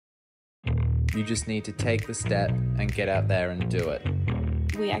You just need to take the step and get out there and do it.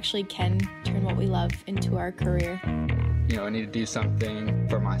 We actually can turn what we love into our career. I need to do something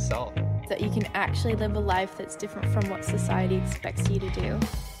for myself. That you can actually live a life that's different from what society expects you to do.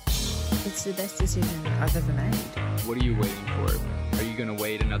 It's the best decision I've ever made. What are you waiting for? Are you going to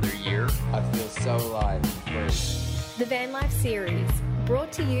wait another year? I feel so alive and free. The Van Life Series,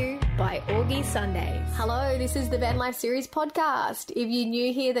 brought to you by Augie Sundays. Hello, this is the Van Life Series podcast. If you're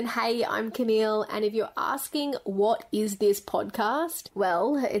new here, then hey, I'm Camille, and if you're asking what is this podcast,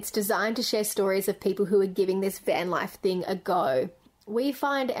 well, it's designed to share stories of people who are giving this van life thing a go. We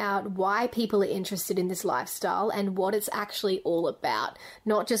find out why people are interested in this lifestyle and what it's actually all about,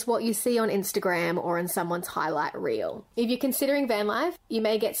 not just what you see on Instagram or in someone's highlight reel. If you're considering van life, you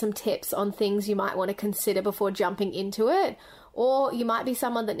may get some tips on things you might want to consider before jumping into it, or you might be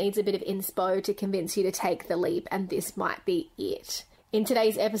someone that needs a bit of inspo to convince you to take the leap, and this might be it. In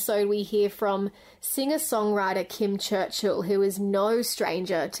today's episode, we hear from singer-songwriter Kim Churchill, who is no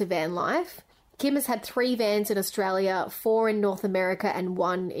stranger to van life. Kim has had 3 vans in Australia, 4 in North America and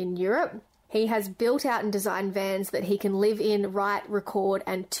 1 in Europe. He has built out and designed vans that he can live in, write, record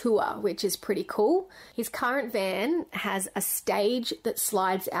and tour, which is pretty cool. His current van has a stage that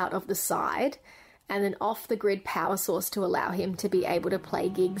slides out of the side and an off-the-grid power source to allow him to be able to play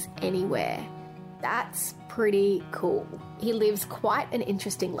gigs anywhere. That's pretty cool. He lives quite an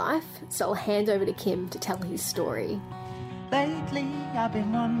interesting life, so I'll hand over to Kim to tell his story. Lately, I've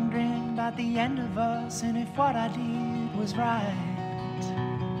been wondering about the end of us and if what I did was right.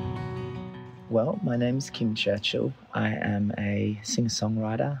 Well, my name's Kim Churchill. I am a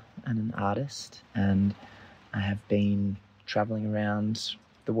singer-songwriter and an artist, and I have been travelling around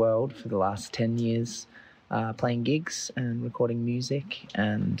the world for the last 10 years, playing gigs and recording music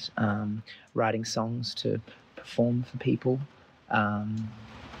and writing songs to perform for people.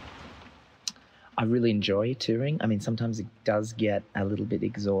 I really enjoy touring. I mean, sometimes it does get a little bit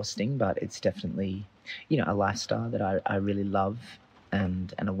exhausting, but it's definitely, a lifestyle that I really love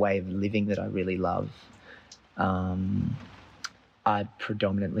and a way of living that I really love. I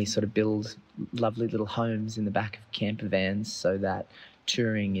predominantly sort of build lovely little homes in the back of camper vans so that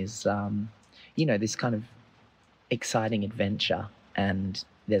touring is, this kind of exciting adventure, and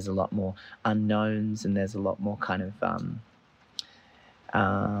there's a lot more unknowns and there's a lot more kind of,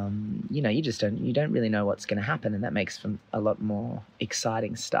 you don't really know what's going to happen, and that makes for a lot more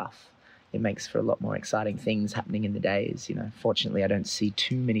exciting stuff. It makes for a lot more exciting things happening in the days. Fortunately, I don't see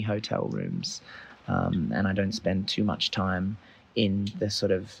too many hotel rooms, and I don't spend too much time in the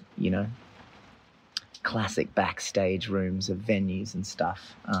sort of, classic backstage rooms of venues and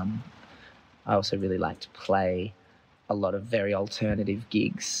stuff. I also really like to play a lot of very alternative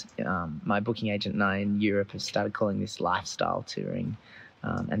gigs. My booking agent and I in Europe have started calling this lifestyle touring.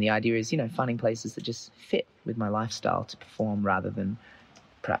 And the idea is, finding places that just fit with my lifestyle to perform rather than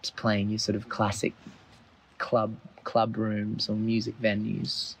perhaps playing your sort of classic club rooms or music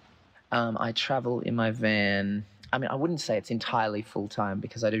venues. I travel in my van. I mean, I wouldn't say it's entirely full-time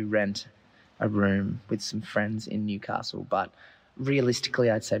because I do rent a room with some friends in Newcastle, but realistically,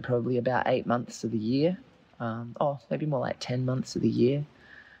 I'd say probably about 8 months of the year. Or maybe more like 10 months of the year.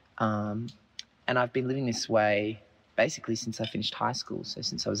 And I've been living this way basically since I finished high school, so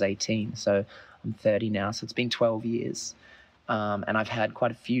since I was 18. So I'm 30 now, so it's been 12 years. And I've had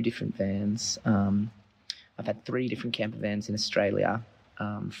quite a few different vans. I've had 3 different camper vans in Australia,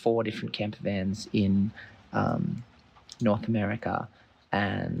 4 different camper vans in North America,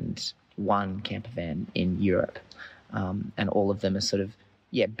 and 1 camper van in Europe. And all of them are sort of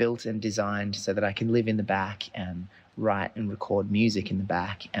built and designed so that I can live in the back and write and record music in the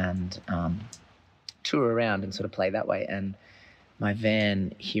back and tour around and sort of play that way. And my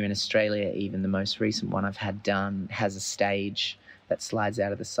van here in Australia, even the most recent one I've had done, has a stage that slides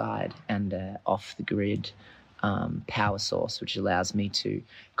out of the side and off-the-grid power source, which allows me to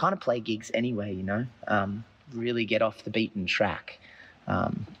kind of play gigs anyway, really get off the beaten track.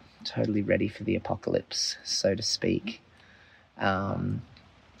 Totally ready for the apocalypse, so to speak.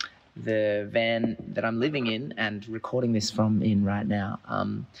 The van that I'm living in and recording this from in right now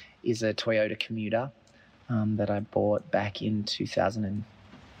is a Toyota Commuter that I bought back in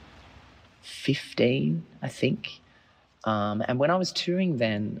 2015, I think. And when I was touring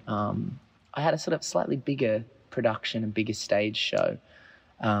then, I had a sort of slightly bigger production and bigger stage show.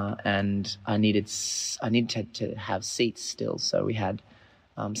 And I needed to have seats still. So we had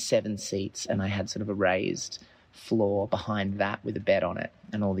 7 seats, and I had sort of a raised floor behind that with a bed on it,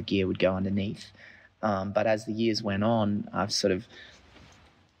 and all the gear would go underneath. But as the years went on, I've sort of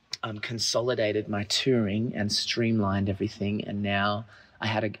consolidated my touring and streamlined everything, and now I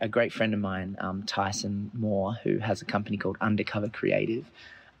had a great friend of mine, Tyson Moore, who has a company called Undercover Creative,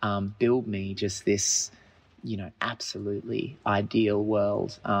 build me just this, absolutely ideal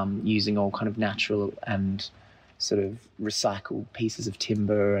world, using all kind of natural and sort of recycled pieces of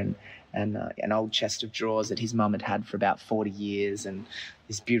timber and an old chest of drawers that his mum had had for about 40 years, and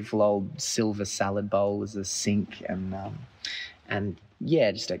this beautiful old silver salad bowl as a sink, and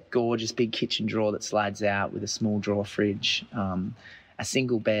just a gorgeous big kitchen drawer that slides out with a small drawer fridge, a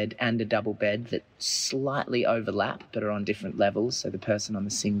single bed and a double bed that slightly overlap but are on different levels. So the person on the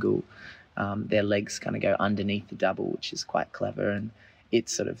single, their legs kind of go underneath the double, which is quite clever. And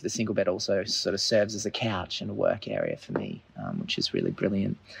it's sort of, the single bed also sort of serves as a couch and a work area for me, which is really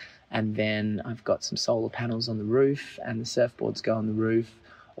brilliant. And then I've got some solar panels on the roof, and the surfboards go on the roof,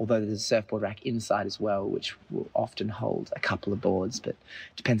 although there's a surfboard rack inside as well, which will often hold a couple of boards, but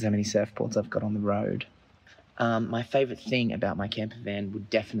it depends how many surfboards I've got on the road. My favourite thing about my camper van would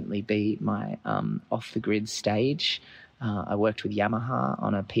definitely be my off-the-grid stage. I worked with Yamaha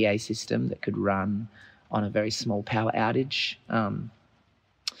on a PA system that could run on a very small power outage.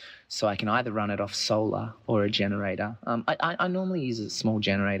 So I can either run it off solar or a generator. I normally use a small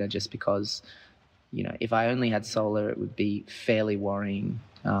generator just because, if I only had solar, it would be fairly worrying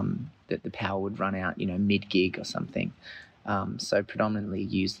that the power would run out, mid-gig or something. So predominantly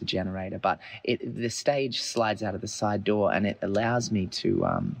use the generator. But the stage slides out of the side door, and it allows me to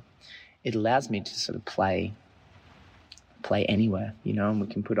sort of play anywhere, and we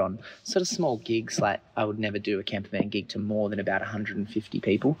can put on sort of small gigs. Like I would never do a camper van gig to more than about 150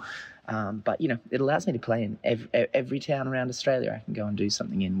 people. But, it allows me to play in every town around Australia I can go and do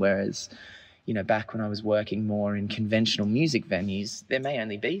something in. Whereas, back when I was working more in conventional music venues, there may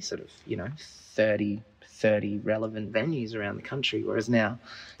only be sort of, 30 relevant venues around the country. Whereas now,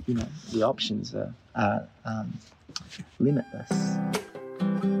 the options are limitless.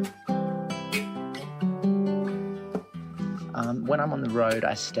 When I'm on the road,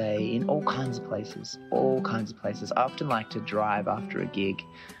 I stay in all kinds of places. I often like to drive after a gig.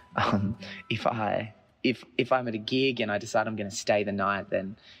 If I'm at a gig and I decide I'm going to stay the night,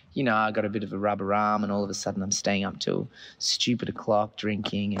 then, I got a bit of a rubber arm, and all of a sudden I'm staying up till stupid o'clock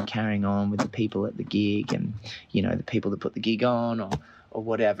drinking and carrying on with the people at the gig and, the people that put the gig on or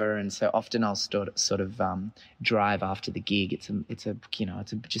whatever. And so often I'll sort of drive after the gig. It's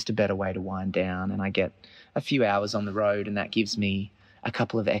just a better way to wind down, and I get a few hours on the road, and that gives me a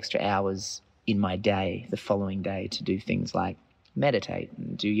couple of extra hours in my day, the following day, to do things like meditate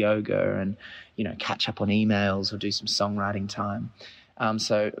and do yoga and, catch up on emails or do some songwriting time.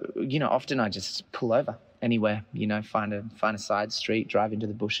 So, often I just pull over anywhere, find a side street, drive into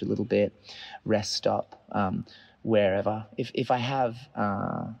the bush a little bit, rest stop, wherever. If I have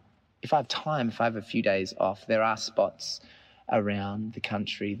time, if I have a few days off, there are spots around the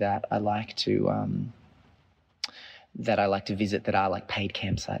country that I like to visit that are like paid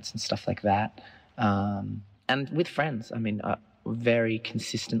campsites and stuff like that. And with friends, I very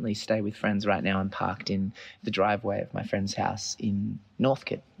consistently stay with friends. Right now I'm parked in the driveway of my friend's house in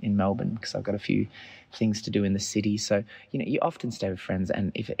Northcote in Melbourne because I've got a few things to do in the city. So, you often stay with friends,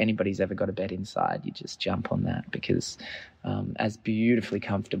 and if anybody's ever got a bed inside, you just jump on that because as beautifully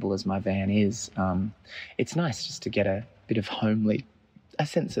comfortable as my van is, it's nice just to get a bit of a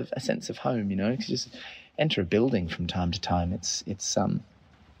sense of home, to just enter a building from time to time. It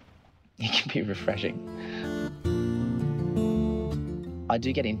can be refreshing. I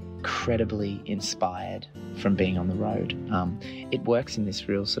do get incredibly inspired from being on the road. It works in this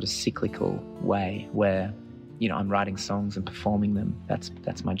real sort of cyclical way where, I'm writing songs and performing them.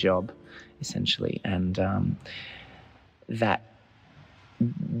 That's my job, essentially. And that,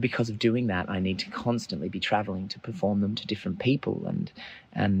 because of doing that, I need to constantly be traveling to perform them to different people, and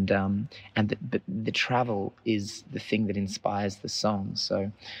the travel is the thing that inspires the songs.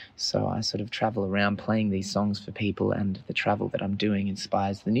 So I sort of travel around playing these songs for people, and the travel that I'm doing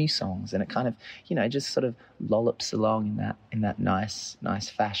inspires the new songs, and it kind of, just sort of lollops along in that nice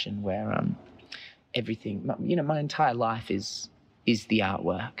fashion where everything, my entire life is the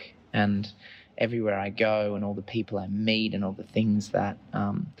artwork, and everywhere I go and all the people I meet and all the things that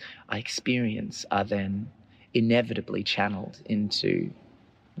I experience are then inevitably channeled into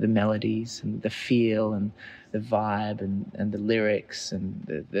the melodies and the feel and the vibe and the lyrics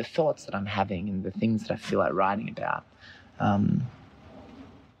and the thoughts that I'm having and the things that I feel like writing about. A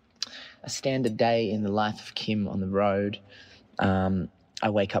standard day in the life of Kim on the road, I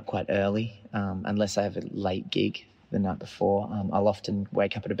wake up quite early, unless I have a late gig the night before. I'll often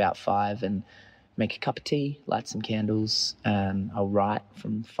wake up at about 5 and make a cup of tea, light some candles, and I'll write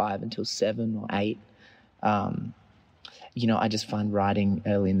from 5 until 7 or 8. I just find writing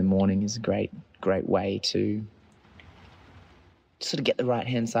early in the morning is a great way to sort of get the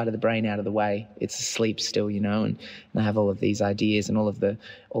right-hand side of the brain out of the way. It's asleep still, and I have all of these ideas and all of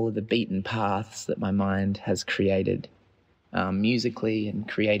the beaten paths that my mind has created musically and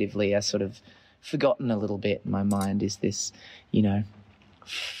creatively are sort of forgotten a little bit. My mind is this,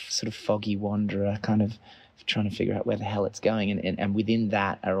 sort of foggy wanderer, kind of trying to figure out where the hell it's going. And within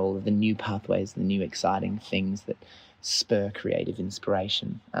that are all of the new pathways, the new exciting things that spur creative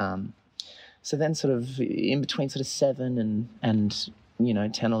inspiration. So then sort of in between sort of 7 and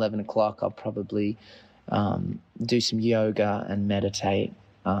 10, 11 o'clock, I'll probably do some yoga and meditate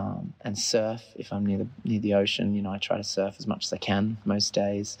and surf if I'm near the ocean. I try to surf as much as I can most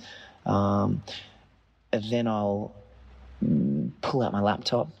days. And then I'll pull out my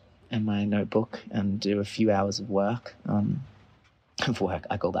laptop and my notebook and do a few hours of work.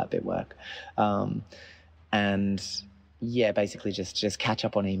 I call that bit work. And yeah, basically just catch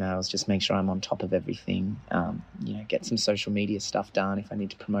up on emails, just make sure I'm on top of everything, get some social media stuff done if I need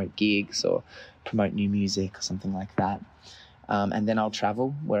to promote gigs or promote new music or something like that. And then I'll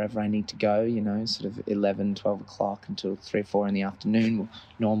travel wherever I need to go, sort of 11, 12 o'clock until 3 or 4 in the afternoon. We'll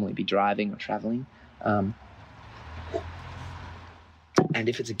normally be driving or traveling. And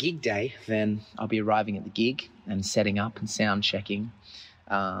if it's a gig day, then I'll be arriving at the gig and setting up and sound checking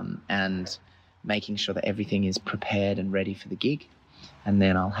and making sure that everything is prepared and ready for the gig. And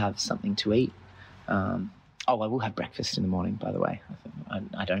then I'll have something to eat. I will have breakfast in the morning, by the way.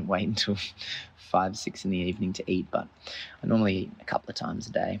 I don't wait until 5, 6 in the evening to eat, but I normally eat a couple of times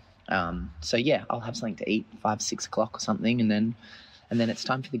a day. So yeah, I'll have something to eat 5, 6 o'clock or something, and then it's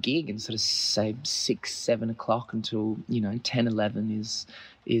time for the gig, and sort of say 6, 7 o'clock until 10, 11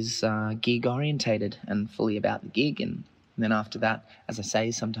 is gig orientated and fully about the gig. And then after that, as I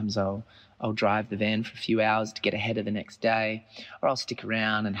say, sometimes I'll drive the van for a few hours to get ahead of the next day, or I'll stick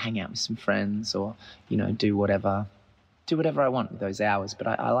around and hang out with some friends, or do whatever I want with those hours. But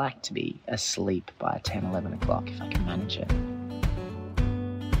I like to be asleep by 10, 11 o'clock if I can manage it.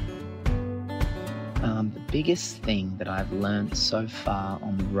 The biggest thing that I've learned so far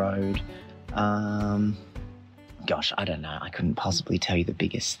on the road, I don't know. I couldn't possibly tell you the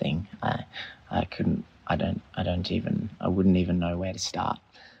biggest thing. I wouldn't even know where to start.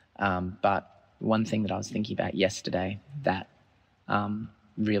 But one thing that I was thinking about yesterday that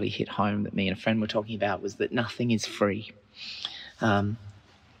really hit home, that me and a friend were talking about, was that nothing is free. And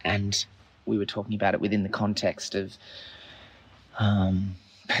we were talking about it within the context of,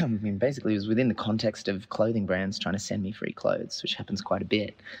 basically it was within the context of clothing brands trying to send me free clothes, which happens quite a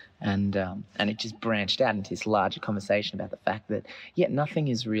bit. And it just branched out into this larger conversation about the fact that, nothing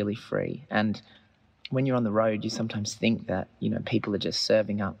is really free. And when you're on the road, you sometimes think that, people are just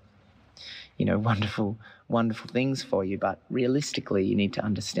serving up, wonderful, wonderful things for you. But realistically, you need to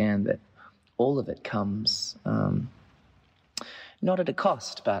understand that all of it comes, not at a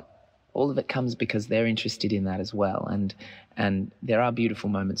cost, but all of it comes because they're interested in that as well. And there are beautiful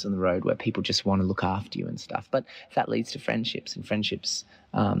moments on the road where people just want to look after you and stuff. But that leads to friendships, and friendships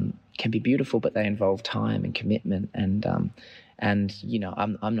can be beautiful, but they involve time and commitment. And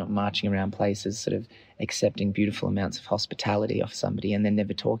I'm not marching around places sort of accepting beautiful amounts of hospitality off somebody and then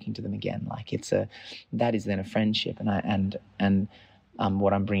never talking to them again. Like that is then a friendship. And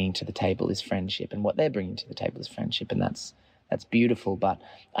what I'm bringing to the table is friendship, and what they're bringing to the table is friendship. And that's beautiful. But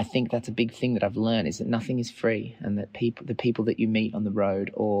I think that's a big thing that I've learned, is that nothing is free, and that the people that you meet on the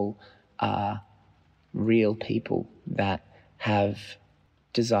road all are real people that have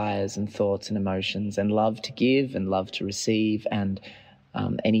desires and thoughts and emotions and love to give and love to receive. And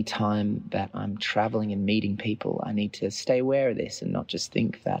any time that I'm traveling and meeting people, I need to stay aware of this and not just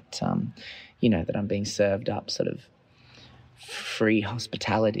think that, that I'm being served up sort of free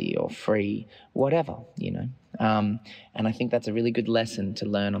hospitality or free whatever, And I think that's a really good lesson to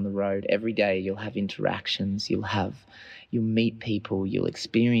learn on the road. Every day you'll have interactions, you'll meet people, you'll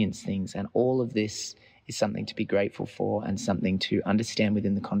experience things, and all of this is something to be grateful for and something to understand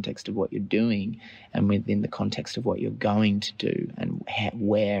within the context of what you're doing and within the context of what you're going to do, and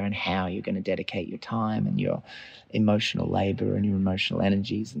where and how you're going to dedicate your time and your emotional labor and your emotional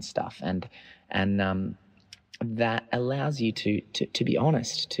energies and stuff. And that allows you to be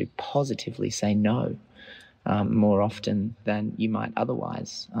honest, to positively say no more often than you might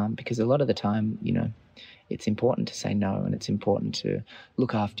otherwise, because a lot of the time, it's important to say no, and it's important to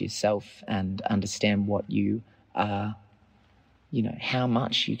look after yourself and understand what you are, how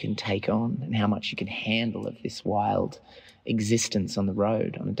much you can take on and how much you can handle of this wild existence on the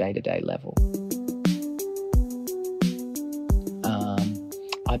road on a day-to-day level.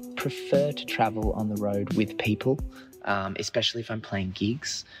 I prefer to travel on the road with people especially if I'm playing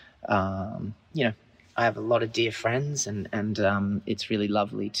gigs. You know, I have a lot of dear friends, and it's really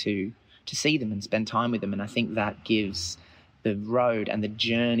lovely to see them and spend time with them. And I think that gives the road and the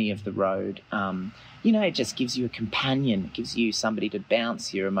journey of the road, you know, it just gives you a companion. It gives you somebody to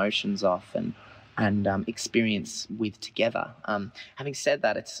bounce your emotions off and experience with together. Having said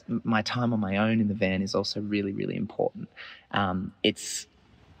that, it's my time on my own in the van is also really, really important. It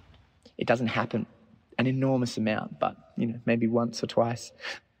doesn't happen an enormous amount, but, you know, maybe once or twice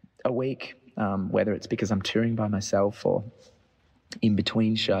a week, whether it's because I'm touring by myself or in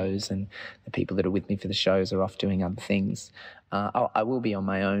between shows and the people that are with me for the shows are off doing other things. I will be on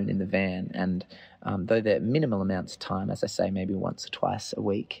my own in the van, and though they're minimal amounts of time, as I say, maybe once or twice a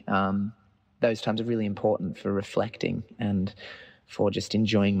week, those times are really important for reflecting and for just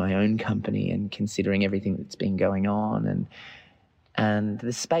enjoying my own company and considering everything that's been going on, and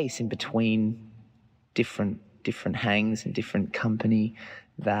the space in between different hangs and different company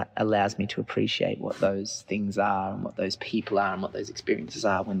that allows me to appreciate what those things are and what those people are and what those experiences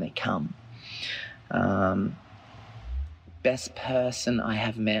are when they come. Best person I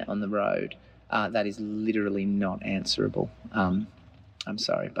have met on the road, that is literally not answerable. I'm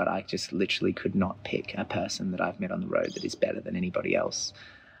sorry, but I just literally could not pick a person that I've met on the road that is better than anybody else.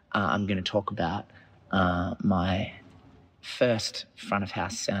 I'm going to talk about my first front of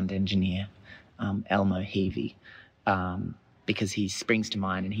house sound engineer, Elmo Heavey, because he springs to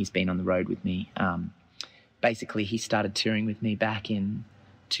mind and he's been on the road with me. Basically, he started touring with me back in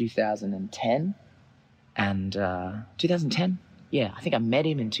 2010. And 2010? Yeah, I think I met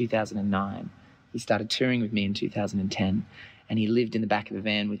him in 2009. He started touring with me in 2010, and he lived in the back of the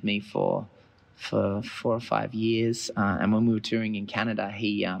van with me for 4 or 5 years. And when we were touring in Canada,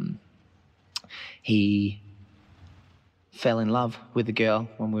 he fell in love with a girl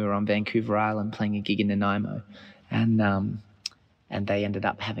when we were on Vancouver Island playing a gig in Nanaimo, and they ended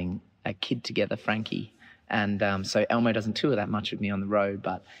up having a kid together, Frankie. And so Elmo doesn't tour that much with me on the road,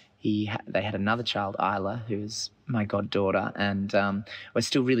 but they had another child, Isla, who's my goddaughter, and we're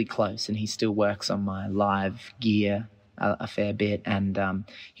still really close, and he still works on my live gear a fair bit, and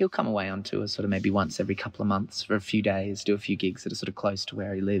he'll come away on tour sort of maybe once every couple of months for a few days, do a few gigs that are sort of close to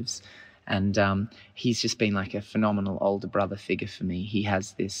where he lives. And he's just been like a phenomenal older brother figure for me. He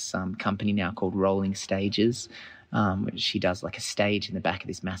has this company now called Rolling Stages, which he does like a stage in the back of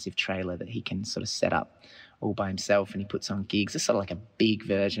this massive trailer that he can sort of set up all by himself, and he puts on gigs. It's sort of like a big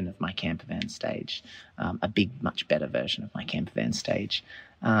version of my camper van stage, a big, much better version of my camper van stage.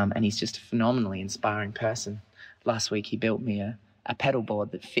 And he's just a phenomenally inspiring person. Last week he built me a pedal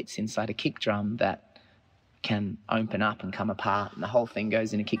board that fits inside a kick drum that can open up and come apart, and the whole thing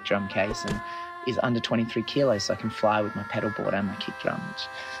goes in a kick drum case and is under 23 kilos, so I can fly with my pedal board and my kick drum, which,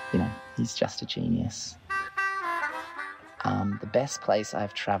 you know, he's just a genius. The best place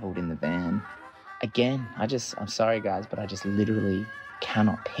I've travelled in the van, again, I'm sorry guys, but I just literally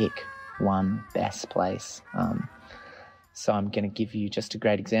cannot pick one best place. So I'm going to give you just a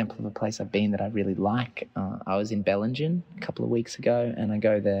great example of a place I've been that I really like. I was in Bellingen a couple of weeks ago, and I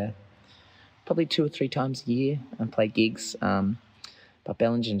go there probably 2 or 3 times a year and play gigs. But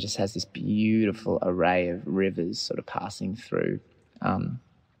Bellingen just has this beautiful array of rivers sort of passing through,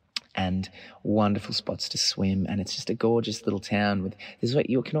 and wonderful spots to swim. And it's just a gorgeous little town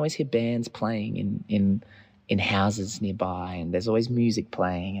you can always hear bands playing in houses nearby, and there's always music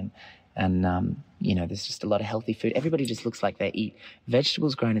playing, and you know, there's just a lot of healthy food. Everybody just looks like they eat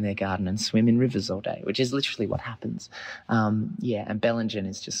vegetables grown in their garden and swim in rivers all day, which is literally what happens. And Bellingen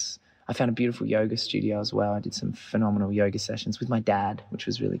is just... I found a beautiful yoga studio as well. I did some phenomenal yoga sessions with my dad, which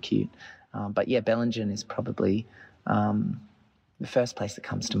was really cute. But yeah, Bellingen is probably the first place that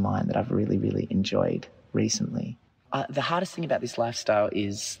comes to mind that I've really, really enjoyed recently. The hardest thing about this lifestyle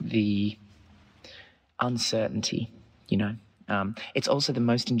is the uncertainty, you know. It's also the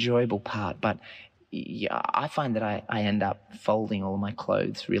most enjoyable part, but yeah, I find that I end up folding all of my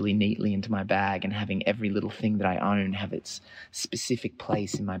clothes really neatly into my bag and having every little thing that I own have its specific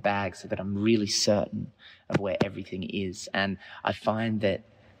place in my bag so that I'm really certain of where everything is. And I find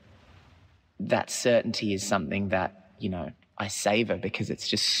that certainty is something that, you know, I savor because it's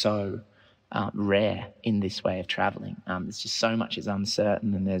just so rare in this way of traveling. There's just so much is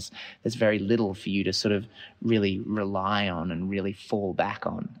uncertain, and there's very little for you to sort of really rely on and really fall back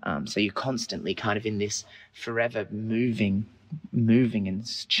on. So you're constantly kind of in this forever moving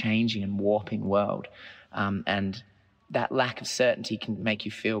and changing and warping world. And that lack of certainty can make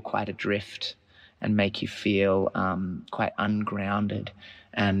you feel quite adrift and make you feel quite ungrounded.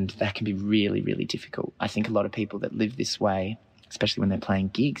 And that can be really, really difficult. I think a lot of people that live this way, especially when they're playing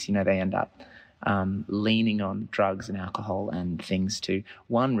gigs, you know, they end up leaning on drugs and alcohol and things to,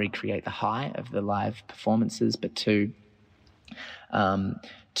 one, recreate the high of the live performances, but two,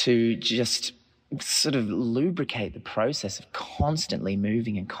 to just sort of lubricate the process of constantly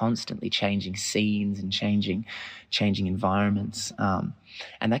moving and constantly changing scenes and changing environments,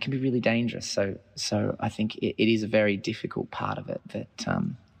 and that can be really dangerous. So I think it is a very difficult part of it that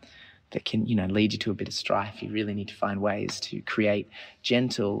can lead you to a bit of strife. You really need to find ways to create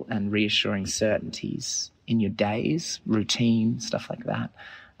gentle and reassuring certainties in your days, routine, stuff like that.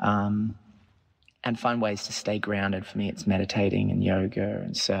 And find ways to stay grounded. For me, it's meditating and yoga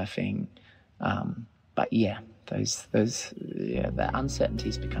and surfing. But yeah, the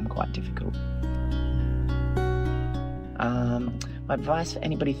uncertainties become quite difficult. My advice for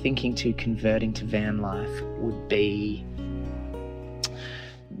anybody thinking to converting to van life would be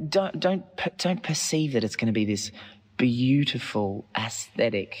don't perceive that it's going to be this beautiful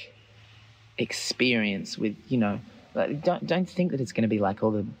aesthetic experience with, don't think that it's going to be like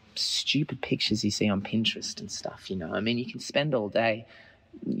all the stupid pictures you see on Pinterest and stuff, I mean, you can spend all day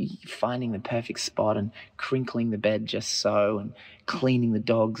finding the perfect spot and crinkling the bed just so, and cleaning the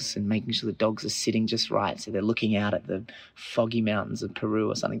dogs and making sure the dogs are sitting just right so they're looking out at the foggy mountains of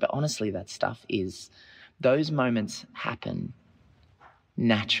Peru or something. But honestly, those moments happen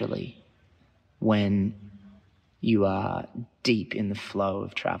naturally when you are deep in the flow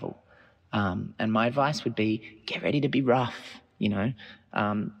of travel. And my advice would be, get ready to be rough, you're going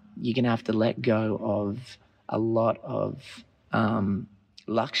to have to let go of a lot of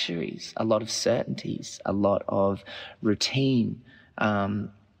luxuries, a lot of certainties, a lot of routine.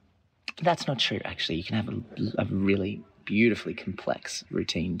 That's not true, actually. You can have a really beautifully complex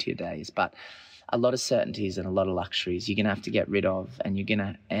routine to your days, but a lot of certainties and a lot of luxuries you're going to have to get rid of, and you're going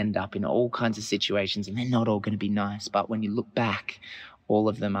to end up in all kinds of situations, and they're not all going to be nice. But when you look back, all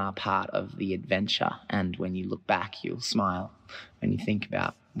of them are part of the adventure, and when you look back, you'll smile when you think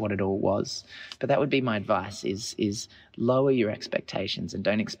about what it all was. But that would be my advice, is lower your expectations and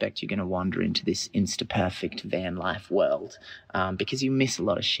don't expect you're going to wander into this insta-perfect van life world, because you miss a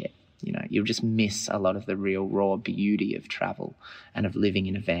lot of shit. You'll just miss a lot of the real raw beauty of travel and of living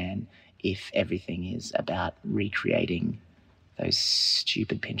in a van if everything is about recreating those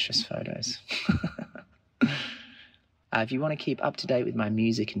stupid Pinterest photos. If you want to keep up to date with my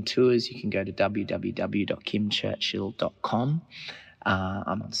music and tours, you can go to www.kimchurchill.com.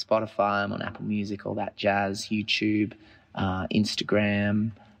 I'm on Spotify, I'm on Apple Music, all that jazz, YouTube,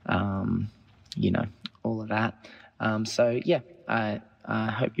 Instagram, all of that. I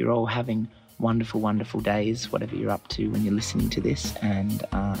hope you're all having wonderful, wonderful days, whatever you're up to when you're listening to this, and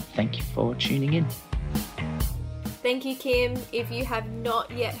thank you for tuning in. Thank you, Kim. If you have not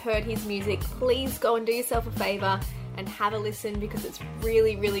yet heard his music, please go and do yourself a favour and have a listen, because it's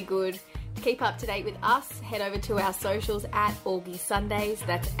really, really good. To keep up to date with us, head over to our socials at Augie Sundays.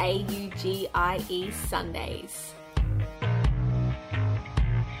 That's AUGIE Sundays.